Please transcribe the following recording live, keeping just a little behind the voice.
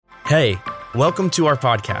Hey, welcome to our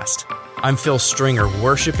podcast. I'm Phil Stringer,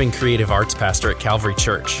 Worship and Creative Arts Pastor at Calvary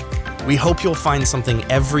Church. We hope you'll find something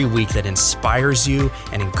every week that inspires you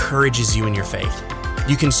and encourages you in your faith.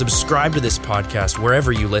 You can subscribe to this podcast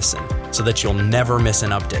wherever you listen so that you'll never miss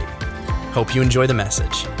an update. Hope you enjoy the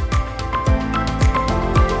message.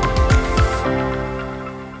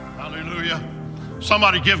 Hallelujah.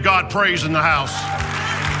 Somebody give God praise in the house.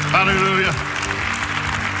 Hallelujah.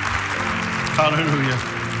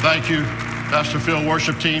 Hallelujah. Thank you, Pastor Phil,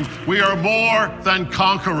 worship team. We are more than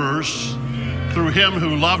conquerors through him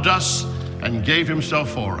who loved us and gave himself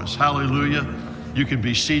for us. Hallelujah. You can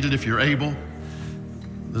be seated if you're able.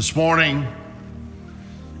 This morning,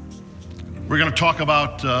 we're going to talk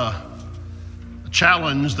about a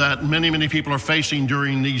challenge that many people are facing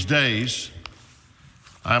during these days.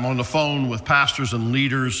 I'm on the phone with pastors and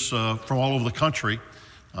leaders from all over the country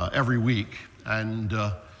every week. And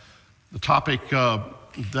the topic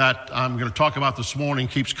that I'm going to talk about this morning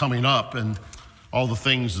keeps coming up, and all the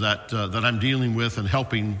things that I'm dealing with and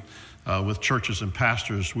helping with churches and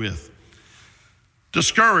pastors with.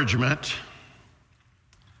 Discouragement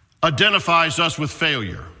identifies us with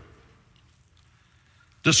failure.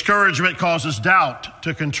 Discouragement causes doubt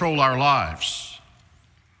to control our lives.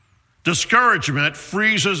 Discouragement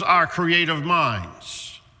freezes our creative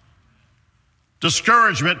minds.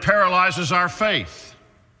 Discouragement paralyzes our faith.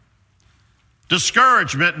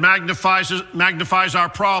 Discouragement magnifies our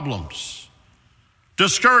problems.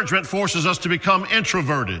 Discouragement forces us to become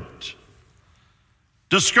introverted.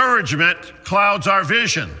 Discouragement clouds our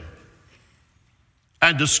vision.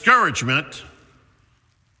 And discouragement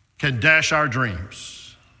can dash our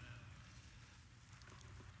dreams.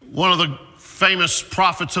 One of the famous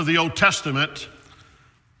prophets of the Old Testament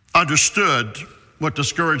understood what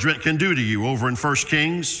discouragement can do to you. Over in 1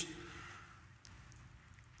 Kings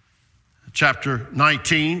chapter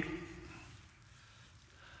 19,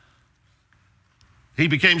 he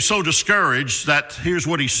became so discouraged that here's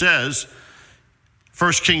what he says,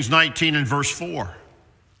 1 Kings 19 and verse 4.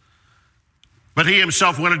 But he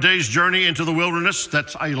himself went a day's journey into the wilderness,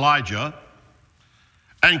 that's Elijah,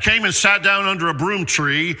 and came and sat down under a broom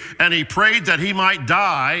tree, and he prayed that he might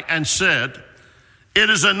die and said, "It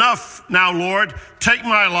is enough now, Lord, take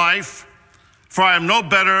my life, for I am no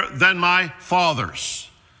better than my fathers."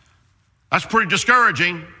 That's pretty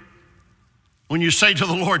discouraging when you say to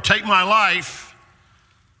the Lord, "Take my life."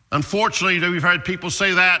 Unfortunately, we've had people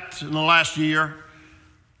say that in the last year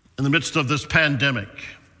in the midst of this pandemic.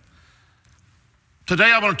 Today,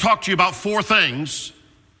 I want to talk to you about 4 things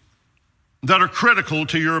that are critical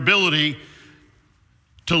to your ability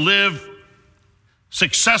to live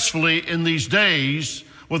successfully in these days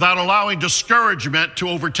without allowing discouragement to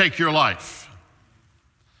overtake your life.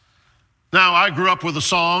 Now, I grew up with a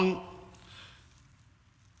song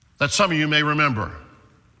that some of you may remember.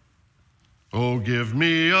 Oh, give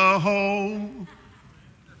me a home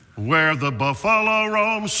where the buffalo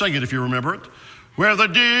roams. Sing it if you remember it. Where the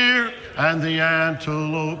deer and the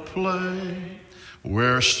antelope play,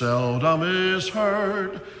 where seldom is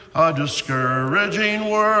heard a discouraging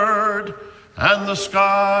word, and the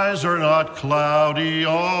skies are not cloudy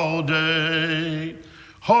all day.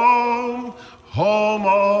 Home, home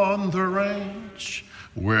on the range,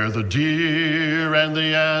 where the deer and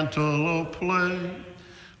the antelope play,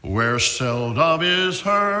 where seldom is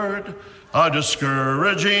heard a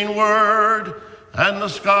discouraging word, and the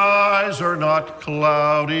skies are not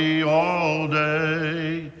cloudy all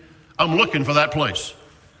day. I'm looking for that place.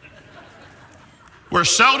 Where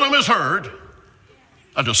seldom is heard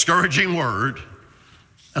a discouraging word,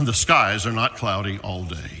 and the skies are not cloudy all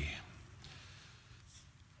day.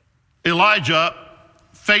 Elijah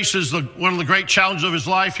faces one of the great challenges of his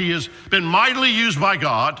life. He has been mightily used by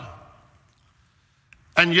God,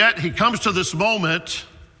 and yet he comes to this moment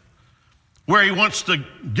where he wants to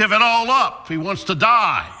give it all up. He wants to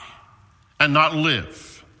die and not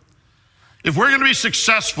live. If we're going to be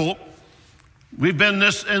successful, we've been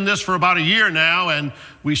in this for about a year now, and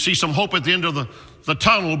we see some hope at the end of the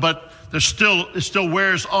tunnel, but it still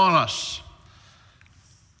wears on us.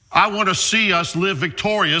 I want to see us live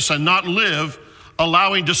victorious and not live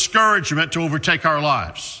allowing discouragement to overtake our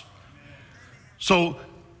lives. So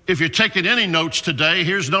if you're taking any notes today,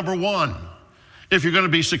 here's number 1. If you're going to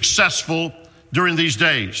be successful during these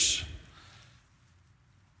days.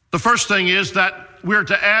 The first thing is that we're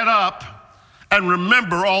to add up and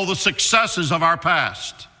remember all the successes of our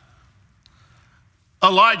past.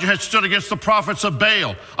 Elijah had stood against the prophets of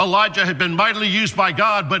Baal. Elijah had been mightily used by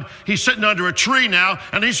God, but he's sitting under a tree now,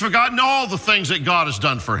 and he's forgotten all the things that God has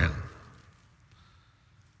done for him.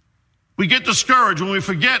 We get discouraged when we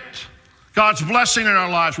forget God's blessing in our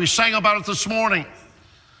lives. We sang about it this morning.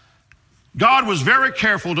 God was very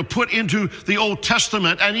careful to put into the Old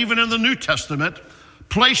Testament and even in the New Testament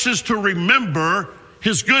places to remember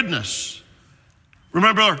his goodness.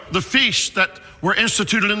 Remember the feasts that were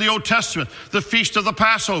instituted in the Old Testament, the Feast of the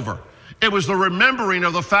Passover. It was the remembering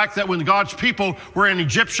of the fact that when God's people were in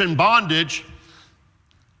Egyptian bondage,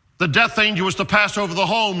 the death angel was to pass over the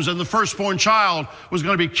homes and the firstborn child was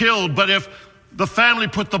going to be killed. But if the family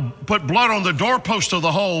put blood on the doorpost of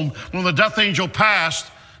the home when the death angel passed,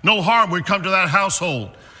 no harm would come to that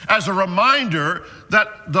household. As a reminder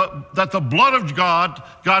that the blood of God,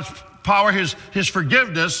 God's power, his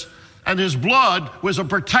forgiveness, and his blood was a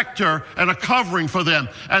protector and a covering for them.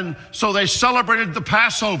 And so they celebrated the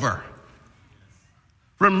Passover,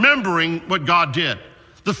 remembering what God did.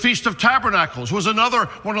 The Feast of Tabernacles was another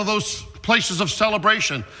one of those places of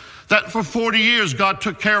celebration that for 40 years God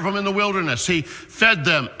took care of them in the wilderness. He fed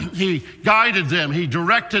them, he guided them, he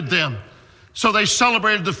directed them. So they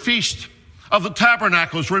celebrated the Feast of the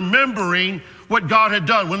Tabernacles, remembering what God had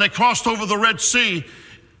done. When they crossed over the Red Sea,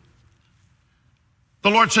 the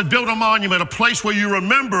Lord said, build a monument, a place where you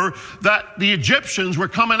remember that the Egyptians were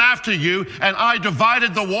coming after you, and I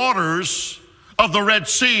divided the waters of the Red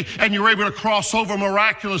Sea, and you were able to cross over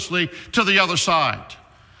miraculously to the other side.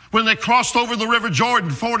 When they crossed over the River Jordan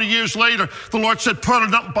 40 years later, the Lord said, put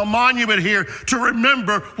up a monument here to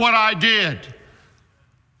remember what I did.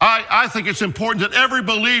 I think it's important that every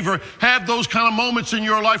believer have those kind of moments in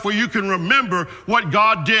your life where you can remember what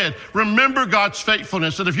God did. Remember God's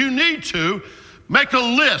faithfulness. And if you need to, make a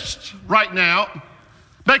list right now.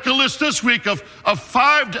 Make a list this week of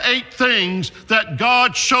 5 to 8 things that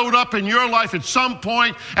God showed up in your life at some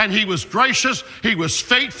point, and he was gracious, he was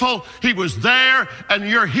faithful, he was there, and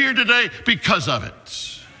you're here today because of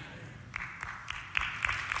it.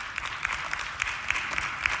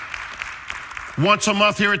 Once a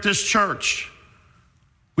month here at this church,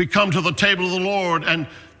 we come to the table of the Lord and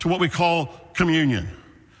to what we call communion.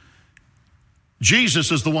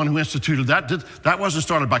 Jesus is the one who instituted that. That wasn't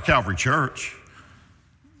started by Calvary Church.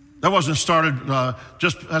 That wasn't started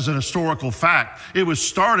just as an historical fact. It was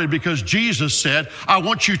started because Jesus said, I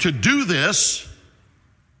want you to do this.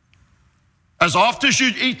 As often as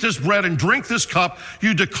you eat this bread and drink this cup,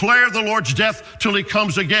 you declare the Lord's death till he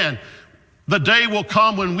comes again. The day will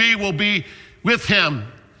come when we will be with him,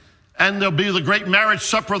 and there'll be the great marriage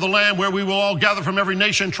supper of the Lamb where we will all gather from every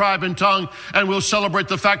nation, tribe, and tongue, and we'll celebrate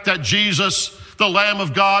the fact that Jesus, the Lamb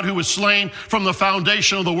of God who was slain from the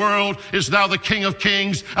foundation of the world, is now the King of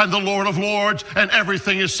Kings and the Lord of Lords, and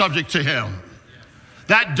everything is subject to him.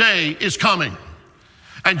 That day is coming.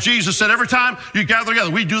 And Jesus said, every time you gather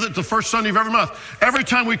together, we do that the first Sunday of every month. Every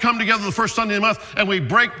time we come together the first Sunday of the month and we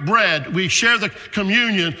break bread, we share the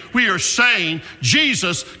communion, we are saying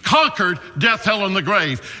Jesus conquered death, hell, and the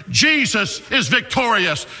grave. Jesus is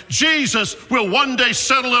victorious. Jesus will one day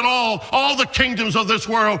settle it all. All the kingdoms of this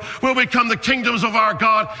world will become the kingdoms of our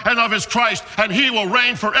God and of his Christ, and he will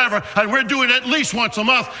reign forever. And we're doing it at least once a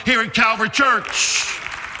month here at Calvary Church.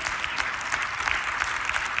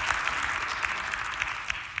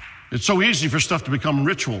 It's so easy for stuff to become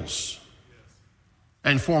rituals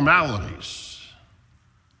and formalities.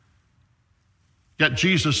 Yet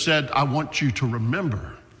Jesus said, I want you to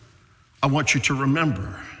remember. I want you to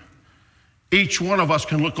remember. Each one of us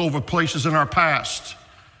can look over places in our past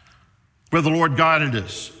where the Lord guided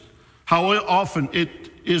us. How often it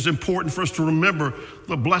is important for us to remember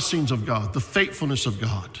the blessings of God, the faithfulness of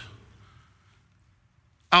God.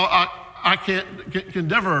 I can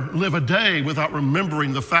never live a day without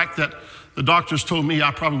remembering the fact that the doctors told me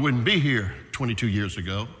I probably wouldn't be here 22 years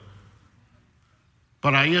ago.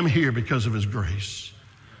 But I am here because of his grace.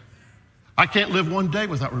 I can't live one day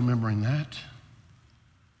without remembering that.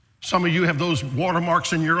 Some of you have those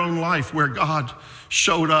watermarks in your own life where God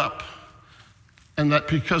showed up, and that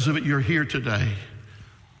because of it you're here today.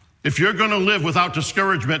 If you're going to live without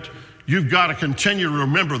discouragement, you've got to continue to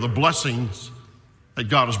remember the blessings that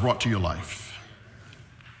God has brought to your life.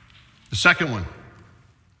 The second one,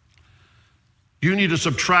 you need to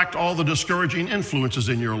subtract all the discouraging influences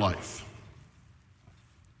in your life.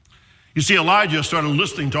 You see, Elijah started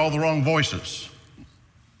listening to all the wrong voices.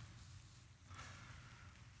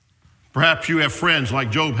 Perhaps you have friends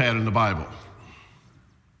like Job had in the Bible.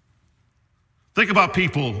 Think about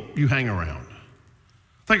people you hang around.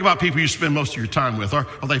 Think about people you spend most of your time with. Are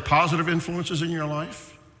they positive influences in your life?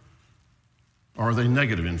 Or are they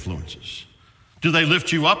negative influences? Do they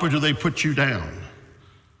lift you up or do they put you down?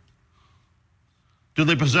 Do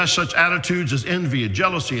they possess such attitudes as envy and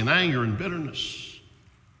jealousy and anger and bitterness?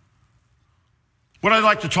 What I'd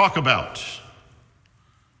like to talk about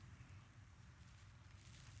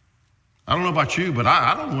I don't know about you, but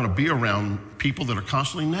I don't want to be around people that are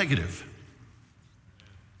constantly negative.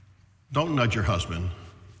 Don't nudge your husband.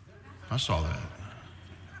 I saw that.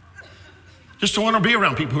 Just don't want to be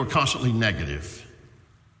around people who are constantly negative.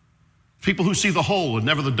 People who see the hole and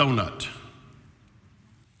never the donut.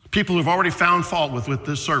 People who've already found fault with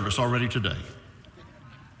this service already today.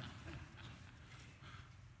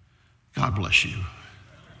 God bless you.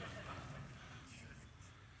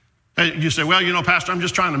 Hey, you say, well, Pastor, I'm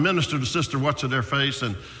just trying to minister to sister what's in their face.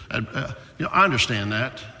 And I understand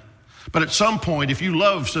that. But at some point, if you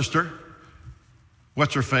love sister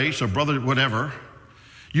what's her face or brother whatever,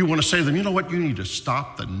 you want to say to them, you know what? You need to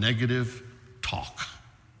stop the negative talk.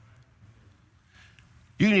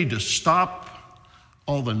 You need to stop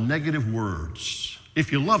all the negative words.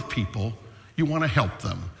 If you love people, you want to help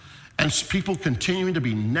them. And people continuing to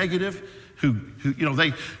be negative, who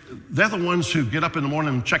they're the ones who get up in the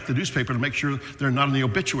morning and check the newspaper to make sure they're not in the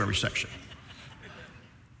obituary section.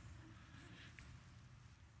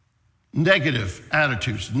 Negative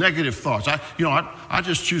attitudes, negative thoughts. I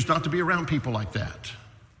just choose not to be around people like that.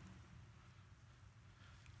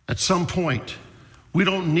 At some point, we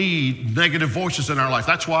don't need negative voices in our life.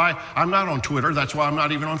 That's why I'm not on Twitter. That's why I'm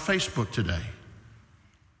not even on Facebook today.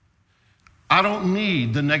 I don't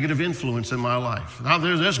need the negative influence in my life. Now,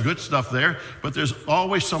 there's good stuff there, but there's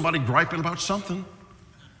always somebody griping about something.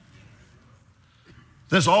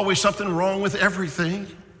 There's always something wrong with everything.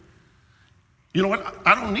 You know what?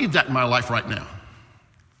 I don't need that in my life right now.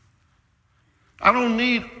 I don't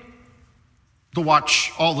need to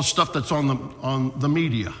watch all the stuff that's on the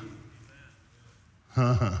media.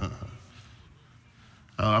 I'm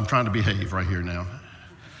trying to behave right here now.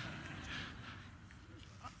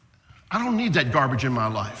 I don't need that garbage in my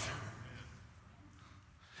life.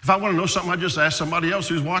 If I want to know something, I just ask somebody else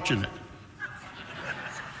who's watching it.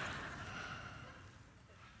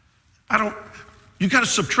 You got to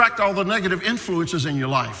subtract all the negative influences in your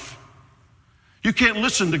life. You can't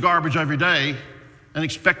listen to garbage every day and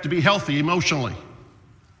expect to be healthy emotionally.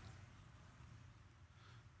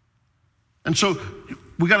 And so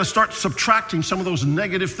we got to start subtracting some of those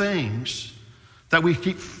negative things that we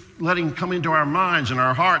keep letting come into our minds and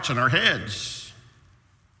our hearts and our heads.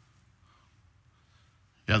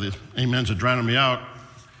 Yeah, the amens are drowning me out.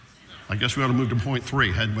 I guess we ought to move to point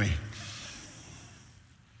 3, hadn't we?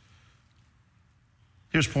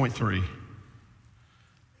 Here's point 3.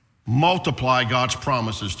 Multiply God's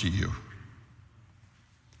promises to you.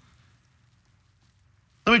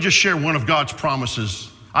 Let me just share one of God's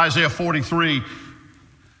promises. Isaiah 43.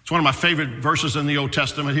 It's one of my favorite verses in the Old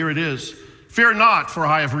Testament. Here it is. Fear not, for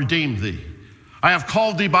I have redeemed thee. I have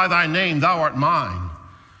called thee by thy name, thou art mine.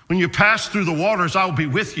 When you pass through the waters, I will be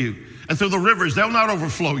with you. And through the rivers, they'll not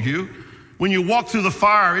overflow you. When you walk through the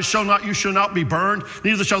fire, you shall not be burned,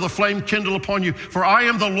 neither shall the flame kindle upon you. For I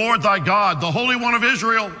am the Lord thy God, the Holy One of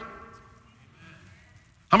Israel.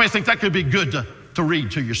 How many think that could be good to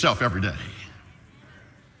read to yourself every day?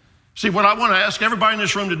 See, what I want to ask everybody in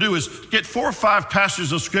this room to do is get 4 or 5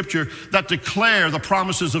 passages of Scripture that declare the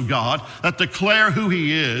promises of God, that declare who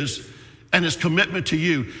He is and His commitment to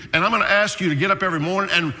you. And I'm going to ask you to get up every morning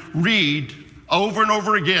and read over and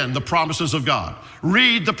over again the promises of God.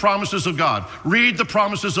 Read the promises of God. Read the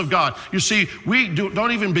promises of God. You see, we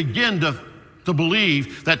don't even begin to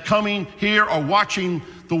believe that coming here or watching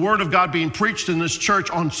the Word of God being preached in this church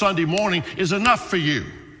on Sunday morning is enough for you.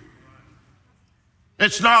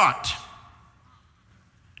 It's not.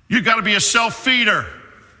 You've got to be a self-feeder.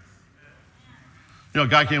 A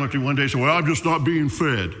guy came up to me one day and said, well, I'm just not being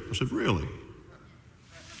fed. I said, really?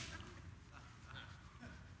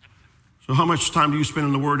 So how much time do you spend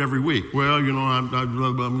in the Word every week? Well,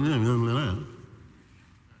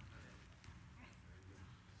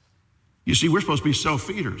 You see, we're supposed to be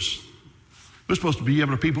self-feeders. We're supposed to be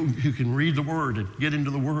able to people who can read the Word and get into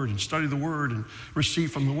the Word and study the Word and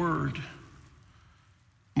receive from the Word.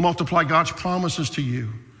 Multiply God's promises to you.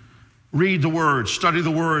 Read the Word, study the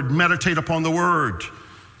Word, meditate upon the Word.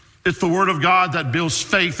 It's the Word of God that builds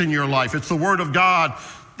faith in your life. It's the Word of God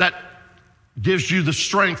that gives you the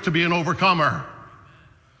strength to be an overcomer.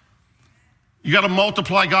 You got to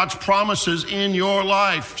multiply God's promises in your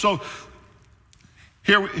life. So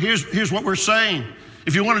here's what we're saying.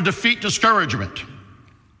 If you want to defeat discouragement,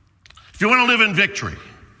 if you want to live in victory,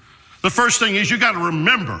 the first thing is you got to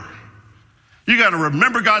remember. You got to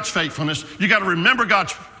remember God's faithfulness. You got to remember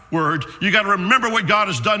God's word. You got to remember what God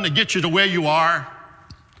has done to get you to where you are,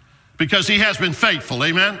 because He has been faithful.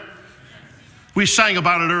 Amen? We sang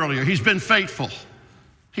about it earlier. He's been faithful.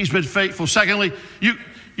 He's been faithful. Secondly,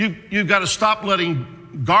 you've got to stop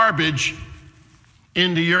letting garbage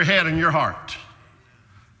into your head and your heart.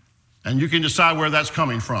 And you can decide where that's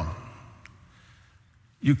coming from.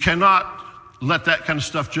 You cannot let that kind of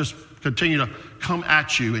stuff just continue to come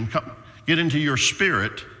at you and get into your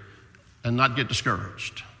spirit and not get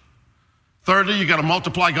discouraged. Thirdly, you got to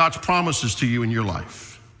multiply God's promises to you in your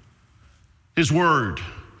life. His word,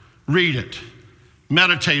 read it,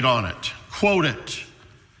 meditate on it, quote it.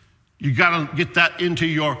 You got to get that into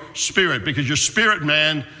your spirit, because your spirit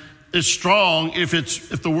man is strong if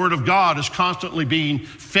the word of God is constantly being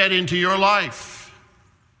fed into your life.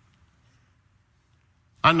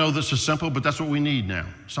 I know this is simple, but that's what we need now,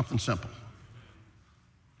 something simple.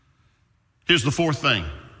 Here's the fourth thing.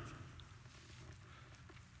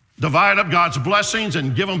 Divide up God's blessings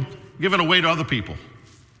and give it away to other people.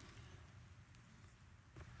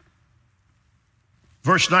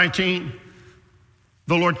 Verse 19,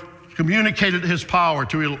 the Lord communicated his power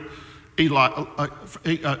to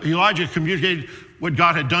Elijah communicated what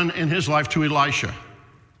God had done in his life to Elisha.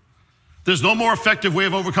 There's no more effective way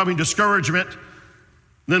of overcoming discouragement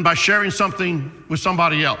than by sharing something with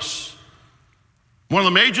somebody else. One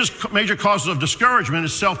of the major causes of discouragement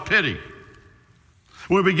is self-pity.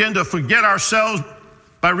 We begin to forget ourselves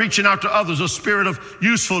by reaching out to others. A spirit of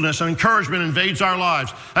usefulness and encouragement invades our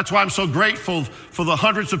lives. That's why I'm so grateful for the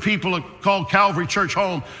hundreds of people called Calvary Church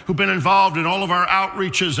Home who've been involved in all of our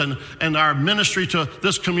outreaches and our ministry to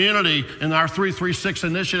this community in our 336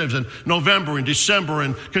 initiatives in November and December,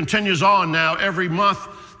 and continues on now every month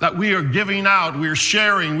that we are giving out, we're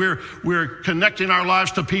sharing, we're connecting our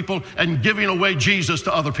lives to people and giving away Jesus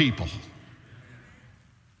to other people.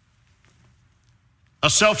 A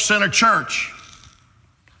self-centered church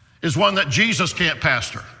is one that Jesus can't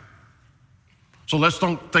pastor. So let's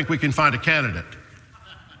don't think we can find a candidate.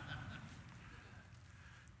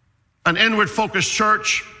 An inward-focused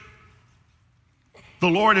church, the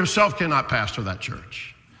Lord himself cannot pastor that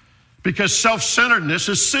church, because self-centeredness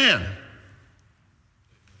is sin.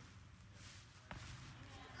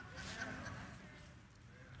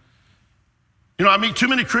 You know, I meet too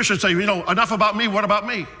many Christians say, enough about me, what about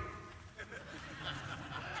me?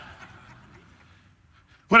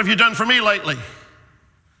 What have you done for me lately?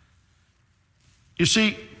 You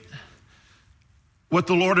see, what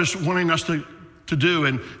the Lord is wanting us to do,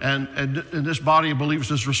 and this body of believers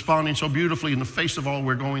is responding so beautifully in the face of all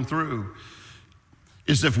we're going through,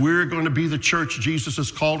 is if we're going to be the church Jesus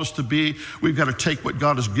has called us to be, we've got to take what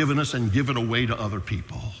God has given us and give it away to other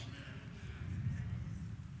people.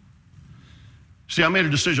 See, I made a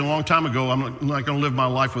decision a long time ago. I'm not going to live my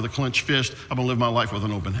life with a clenched fist. I'm going to live my life with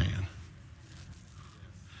an open hand.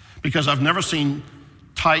 Because I've never seen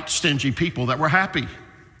tight, stingy people that were happy.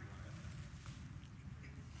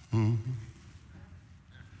 Mm-hmm.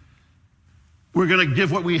 We're going to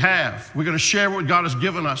give what we have. We're going to share what God has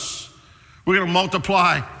given us. We're going to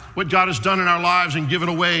multiply what God has done in our lives and give it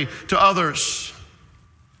away to others.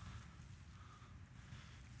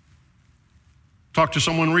 Talked to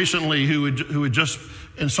someone recently who had just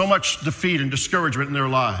in so much defeat and discouragement in their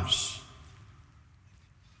lives.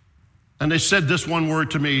 And they said this one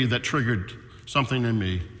word to me that triggered something in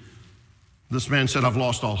me. This man said, "I've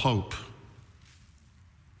lost all hope."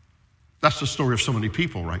 That's the story of so many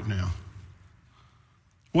people right now.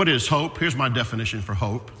 What is hope? Here's my definition for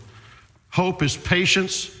hope. Hope is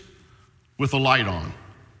patience with a light on.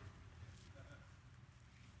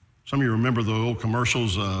 Some of you remember the old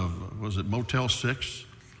commercials of, was it Motel 6?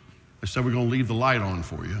 They said, "We're going to leave the light on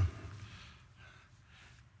for you."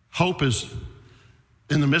 Hope is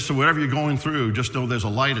in the midst of whatever you're going through, just know there's a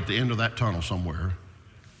light at the end of that tunnel somewhere.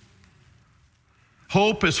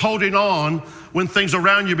 Hope is holding on when things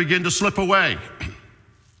around you begin to slip away.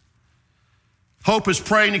 Hope is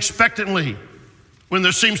praying expectantly when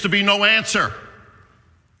there seems to be no answer.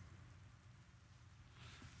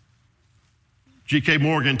 G.K.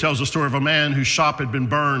 Morgan tells the story of a man whose shop had been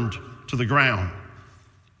burned to the ground.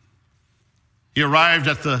 He arrived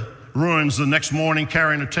at the ruins the next morning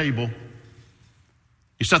carrying a table.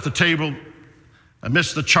 He set the table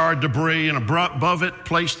amidst the charred debris, and above it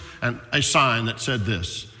placed a sign that said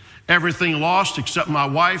this: "Everything lost except my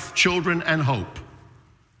wife, children, and hope.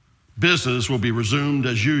 Business will be resumed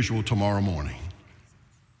as usual tomorrow morning."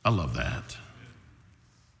 I love that.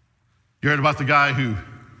 You heard about the guy who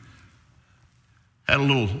had a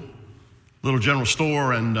little general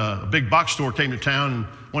store, and a big box store came to town and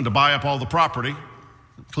wanted to buy up all the property,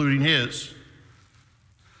 including his.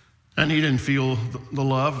 And he didn't feel the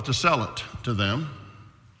love to sell it to them.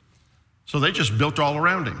 So they just built all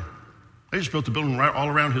around him. They just built the building all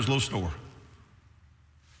around his little store.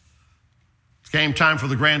 It came time for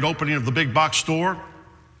the grand opening of the big box store.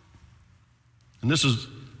 And this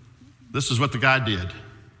is what the guy did.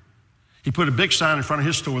 He put a big sign in front of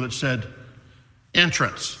his store that said,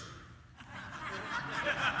 entrance.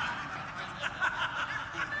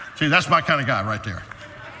 See, that's my kind of guy right there.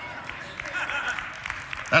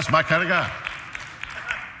 That's my kind of guy.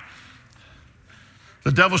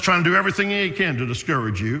 The devil's trying to do everything he can to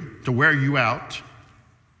discourage you, to wear you out.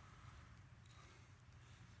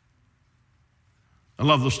 I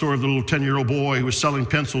love the story of the little 10-year-old boy who was selling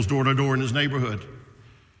pencils door to door in his neighborhood.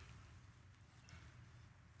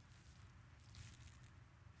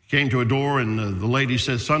 He came to a door and the lady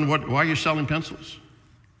said, son, why are you selling pencils?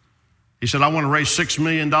 He said, I want to raise $6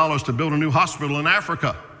 million to build a new hospital in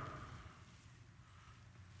Africa.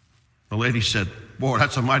 The lady said, boy,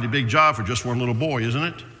 that's a mighty big job for just one little boy, isn't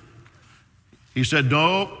it? He said,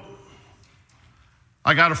 no,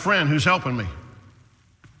 I got a friend who's helping me.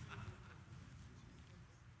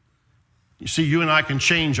 You see, you and I can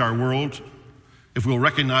change our world if we'll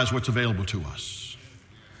recognize what's available to us.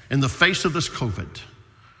 In the face of this COVID,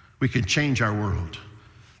 we can change our world.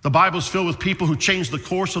 The Bible's filled with people who changed the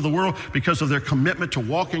course of the world because of their commitment to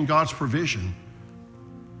walk in God's provision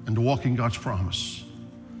and to walk in God's promise.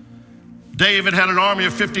 David had an army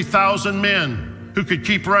of 50,000 men who could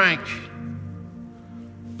keep rank.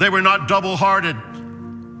 They were not double-hearted.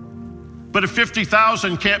 But if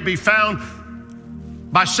 50,000 can't be found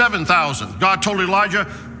by 7,000, God told Elijah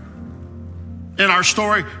in our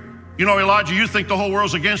story, you know, Elijah, you think the whole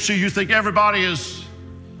world's against you. You think everybody is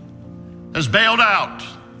bailed out,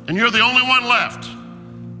 and you're the only one left.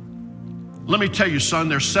 Let me tell you, son,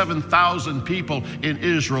 there's 7,000 people in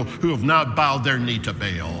Israel who have not bowed their knee to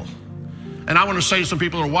Baal. And I want to say to some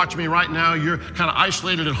people who are watching me right now, you're kind of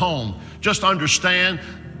isolated at home. Just understand,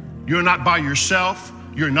 you're not by yourself.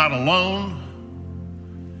 You're not alone.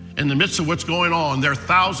 In the midst of what's going on, there are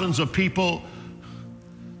thousands of people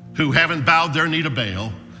who haven't bowed their knee to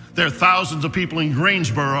Baal. There are thousands of people in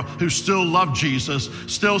Greensboro who still love Jesus,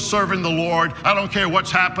 still serving the Lord. I don't care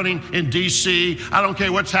what's happening in D.C. I don't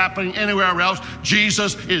care what's happening anywhere else.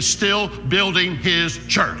 Jesus is still building his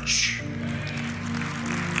church.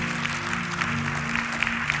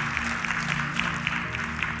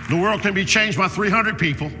 The world can be changed by 300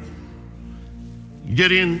 people.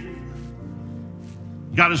 Gideon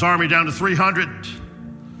got his army down to 300.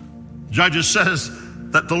 Judges says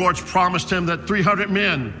that the Lord's promised him that 300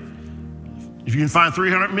 men, if you can find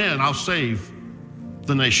 300 men, I'll save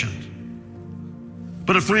the nation.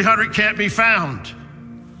 But if 300 can't be found,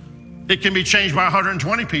 it can be changed by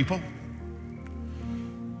 120 people.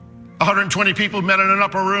 120 people met in an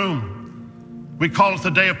upper room. We call it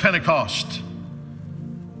the day of Pentecost,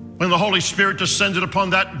 when the Holy Spirit descended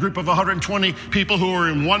upon that group of 120 people who were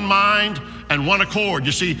in one mind and one accord.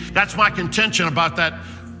 You see, that's my contention about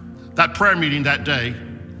that prayer meeting that day.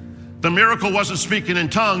 The miracle wasn't speaking in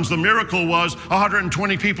tongues. The miracle was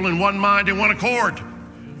 120 people in one mind and one accord.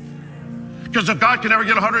 Because if God can ever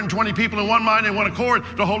get 120 people in one mind and one accord,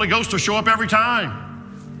 the Holy Ghost will show up every time.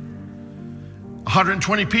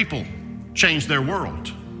 120 people changed their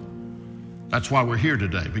world. That's why we're here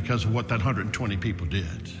today, because of what that 120 people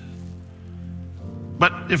did.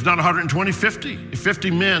 But if not 120, 50. If 50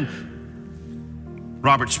 men,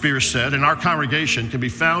 Robert Spears said, in our congregation can be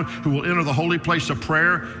found who will enter the holy place of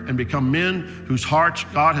prayer and become men whose hearts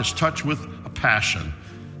God has touched with a passion,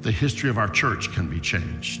 the history of our church can be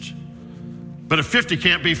changed. But if 50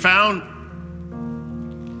 can't be found,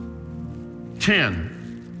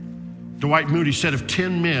 10. Dwight Moody said, if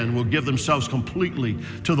 10 men will give themselves completely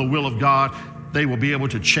to the will of God, they will be able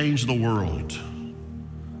to change the world.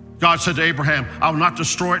 God said to Abraham, I will not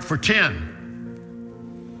destroy it for 10.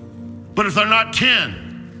 But if they're not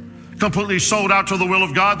 10 completely sold out to the will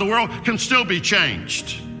of God, the world can still be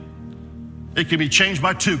changed. It can be changed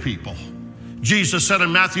by 2 people. Jesus said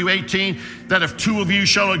in Matthew 18 that if 2 of you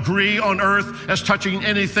shall agree on earth as touching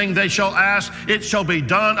anything they shall ask, it shall be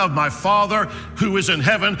done of my Father who is in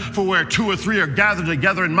heaven. For where 2 or 3 are gathered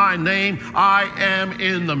together in my name, I am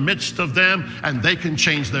in the midst of them, and they can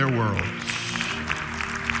change their worlds.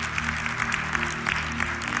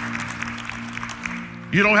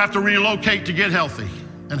 You don't have to relocate to get healthy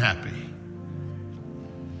and happy.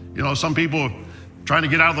 You know, some people are trying to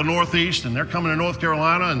get out of the Northeast and they're coming to North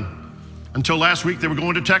Carolina, and until last week they were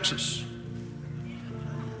going to Texas.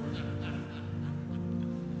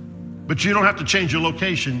 But you don't have to change your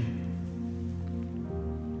location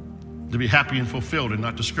to be happy and fulfilled and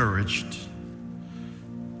not discouraged.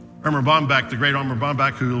 Irma Bombeck, the great Irma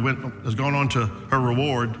Bombeck, who has gone on to her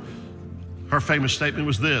reward, her famous statement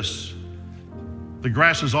was this: the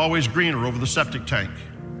grass is always greener over the septic tank.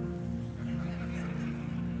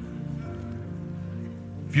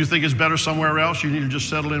 If you think it's better somewhere else, you need to just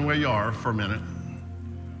settle in where you are for a minute.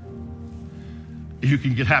 you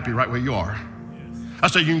can get happy right where you are. I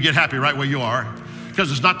say you can get happy right where you are,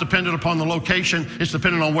 because it's not dependent upon the location. It's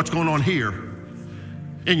dependent on what's going on here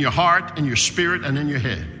in your heart, in your spirit, and in your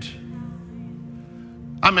head.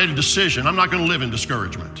 I made a decision. I'm not going to live in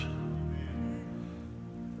discouragement.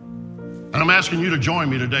 And I'm asking you to join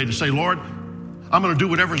me today to say, Lord, I'm going to do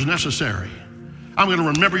whatever is necessary. I'm going to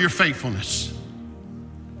remember your faithfulness.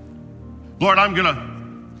 Lord, I'm going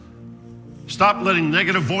to stop letting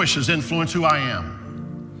negative voices influence who I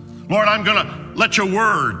am. Lord, I'm going to let your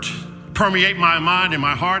word permeate my mind and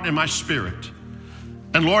my heart and my spirit.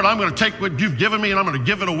 And Lord, I'm going to take what you've given me and I'm going to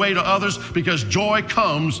give it away to others, because joy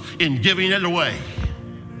comes in giving it away.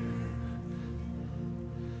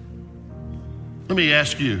 Let me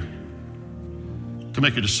ask you to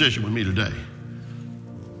make a decision with me today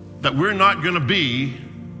that we're not going to be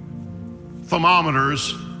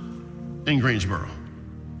thermometers in Greensboro.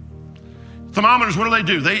 Thermometers, what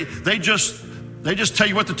do? They just tell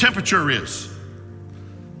you what the temperature is.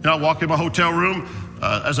 You know, I walk in my hotel room,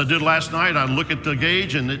 as I did last night, I look at the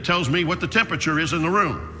gauge and it tells me what the temperature is in the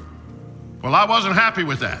room. Well, I wasn't happy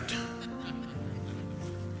with that.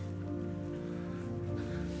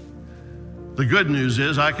 The good news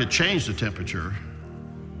is I could change the temperature.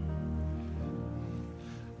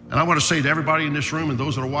 And I want to say to everybody in this room and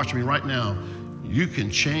those that are watching me right now, you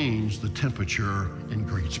can change the temperature in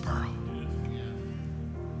Greensboro.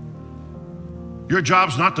 Your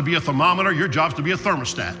job's not to be a thermometer, your job's to be a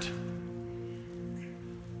thermostat.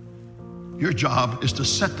 Your job is to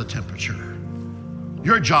set the temperature.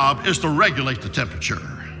 Your job is to regulate the temperature.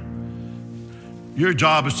 Your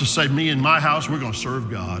job is to say, me and my house, we're going to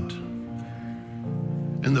serve God.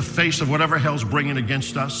 In the face of whatever hell's bringing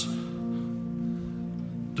against us,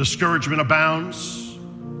 discouragement abounds,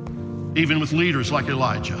 even with leaders like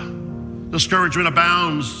Elijah. Discouragement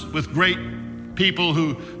abounds with great people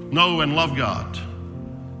who know and love God.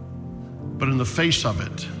 But in the face of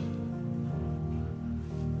it,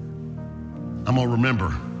 I'm going to remember.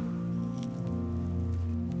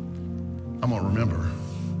 I'm going to remember.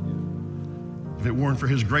 If it weren't for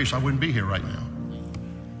his grace, I wouldn't be here right now.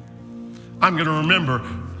 I'm going to remember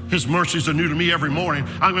his mercies are new to me every morning.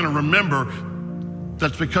 I'm going to remember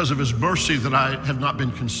that's because of his mercy that I have not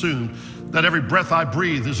been consumed, that every breath I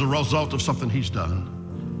breathe is a result of something he's done.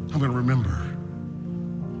 I'm going to remember.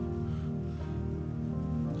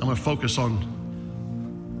 I'm going to focus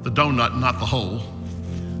on the donut, not the hole.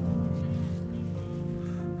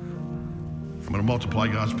 I'm going to multiply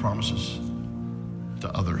God's promises to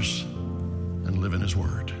others and live in his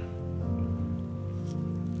word.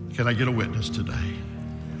 Can I get a witness today?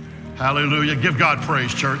 Hallelujah. Give God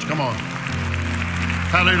praise, church. Come on.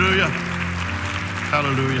 Hallelujah.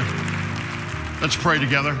 Hallelujah. Let's pray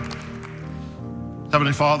together.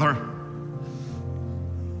 Heavenly Father,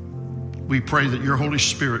 we pray that your Holy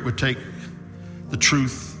Spirit would take the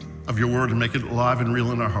truth of your word and make it alive and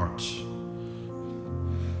real in our hearts.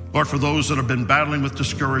 Lord, for those that have been battling with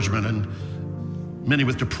discouragement and many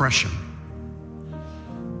with depression,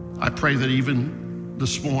 I pray that even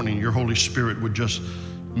this morning your Holy Spirit would just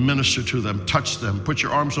minister to them, touch them, put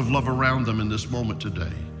your arms of love around them in this moment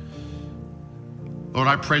today. Lord,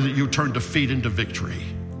 I pray that you turn defeat into victory.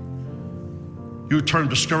 You turn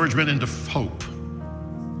discouragement into hope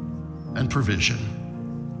and provision.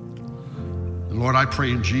 And Lord, I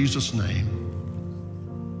pray in Jesus' name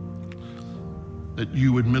that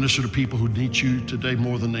you would minister to people who need you today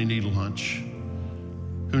more than they need lunch,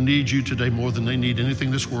 who need you today more than they need anything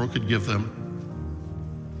this world could give them.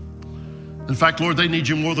 In fact, Lord, they need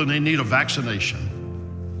you more than they need a vaccination.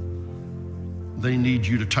 They need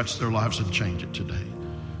you to touch their lives and change it today.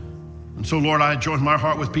 And so, Lord, I join my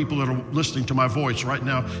heart with people that are listening to my voice right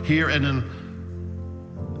now, here and in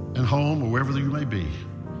home or wherever you may be.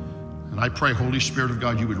 And I pray, Holy Spirit of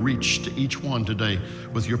God, you would reach to each one today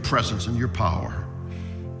with your presence and your power.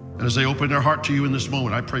 And as they open their heart to you in this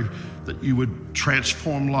moment, I pray that you would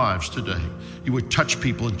transform lives today. You would touch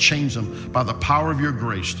people and change them by the power of your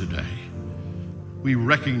grace today. We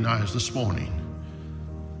recognize this morning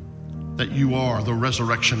that you are the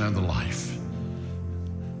resurrection and the life.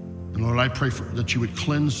 And Lord, I pray that you would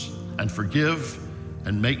cleanse and forgive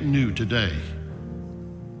and make new today.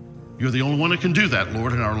 You're the only one that can do that,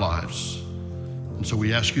 Lord, in our lives. And so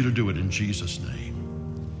we ask you to do it in Jesus'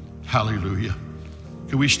 name. Hallelujah.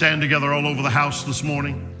 Can we stand together all over the house this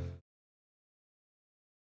morning?